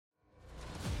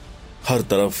हर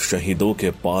तरफ शहीदों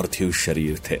के पार्थिव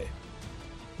शरीर थे।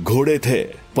 घोड़े थे,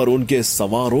 पर उनके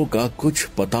सवारों का कुछ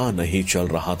पता नहीं चल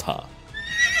रहा था।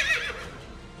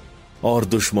 और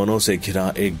दुश्मनों से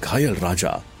घिरा एक घायल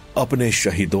राजा अपने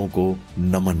शहीदों को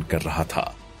नमन कर रहा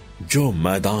था, जो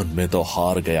मैदान में तो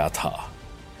हार गया था,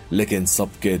 लेकिन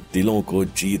सबके दिलों को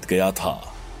जीत गया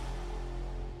था।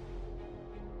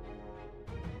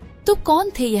 तो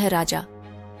कौन थे यह राजा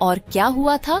और क्या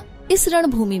हुआ था इस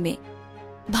रणभूमि में?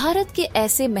 भारत के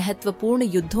ऐसे महत्वपूर्ण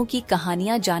युद्धों की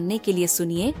कहानियां जानने के लिए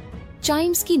सुनिए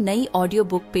चाइम्स की नई ऑडियो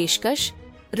बुक पेशकश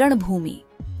Ranbhoomi.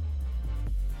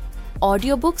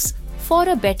 Audio books for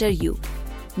a better you,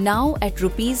 now at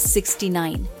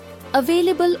 ₹69,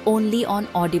 available only on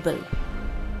Audible.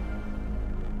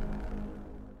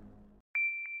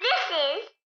 This is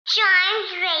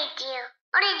Chimes Radio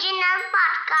original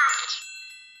podcast.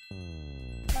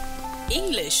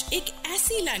 English एक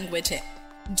ऐसी लैंग्वेज है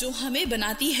जो हमें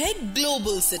बनाती है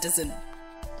ग्लोबल सिटीजन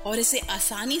और इसे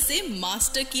आसानी से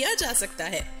मास्टर किया जा सकता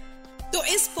है। तो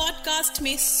इस पॉडकास्ट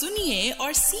में सुनिए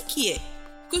और सीखिए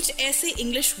कुछ ऐसे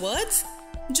इंग्लिश वर्ड्स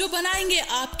जो बनाएंगे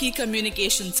आपकी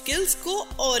कम्युनिकेशन स्किल्स को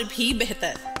और भी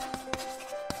बेहतर।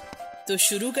 तो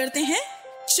शुरू करते हैं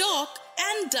chalk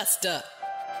and duster.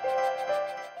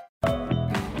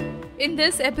 In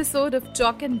this episode of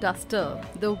Chalk and Duster,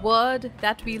 the word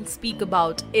that we'll speak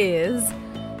about is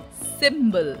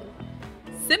symbol.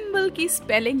 Symbol की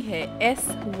spelling है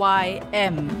SYMBOL.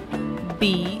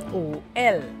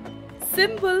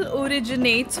 Symbol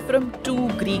originates from two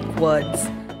Greek words,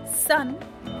 sun,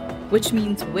 which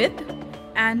means with,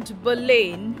 and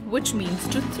balein, which means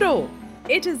to throw.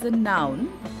 It is a noun,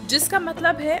 जिसका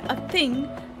मतलब है a thing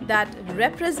that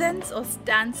represents or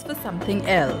stands for something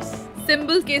else.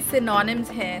 Symbol के synonyms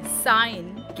हैं sign,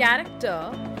 character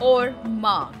और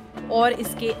mark, और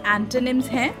इसके antonyms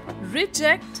हैं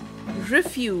reject,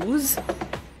 refuse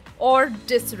or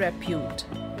disrepute.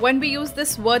 When we use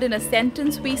this word in a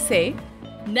sentence, we say,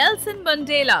 Nelson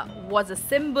Mandela was a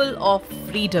symbol of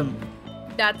freedom.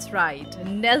 That's right.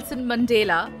 Nelson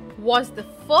Mandela was the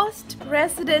first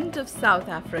president of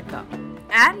South Africa,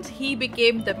 and he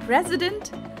became the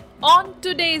president on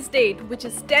today's date, which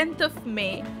is 10th of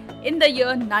May in the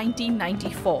year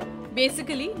 1994.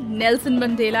 Basically, Nelson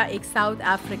Mandela एक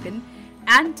South African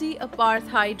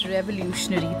anti-apartheid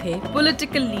revolutionary थे,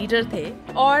 political leader थे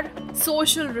और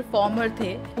social reformer थे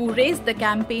who raised the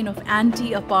campaign of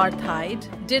anti-apartheid,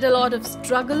 did a lot of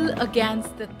struggle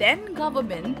against the then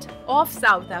government of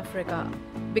South Africa,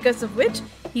 because of which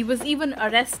he was even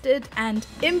arrested and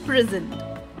imprisoned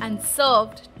and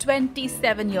served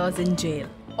 27 years in jail.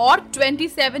 और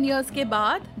 27 years के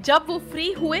बाद जब वो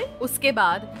free हुए, उसके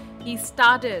बाद he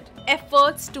started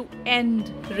efforts to end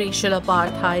racial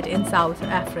apartheid in South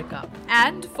Africa.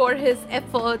 And for his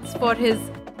efforts, for his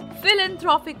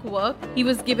philanthropic work, he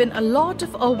was given a lot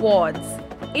of awards,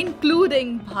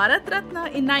 including Bharat Ratna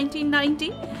in 1990,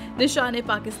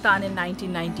 Nishan-e-Pakistan in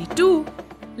 1992,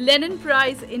 Lenin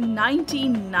Prize in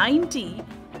 1990,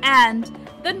 and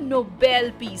the Nobel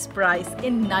Peace Prize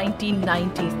in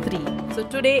 1993. So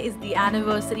today is the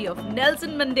anniversary of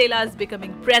Nelson Mandela's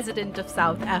becoming president of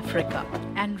South Africa.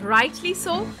 And rightly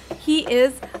so, he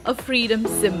is a freedom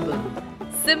symbol.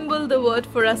 Symbol the word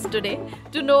for us today.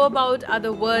 To know about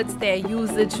other words, their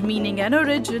usage, meaning and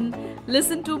origin,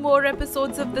 listen to more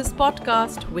episodes of this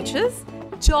podcast, which is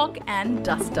Chalk and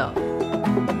Duster.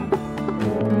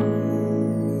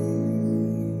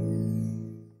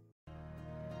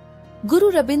 गुरु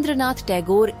रविंद्रनाथ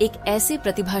टैगोर एक ऐसे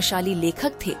प्रतिभाशाली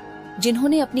लेखक थे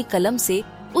जिन्होंने अपनी कलम से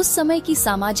उस समय की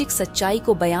सामाजिक सच्चाई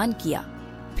को बयान किया,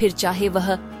 फिर चाहे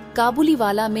वह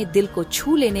काबुलीवाला में दिल को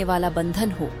छू लेने वाला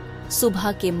बंधन हो,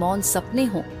 सुबह के मौन सपने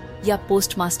हो या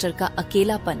पोस्टमास्टर का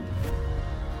अकेलापन।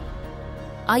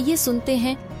 आइए सुनते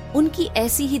हैं उनकी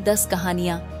ऐसी ही 10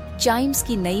 कहानियां चाइम्स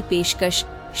की नई पेशकश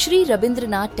श्री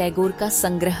रविंद्रनाथ टैगोर का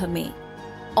संग्रह में।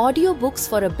 Audio books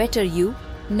for a better you,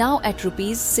 now at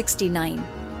 ₹69,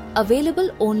 available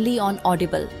only on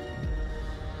Audible.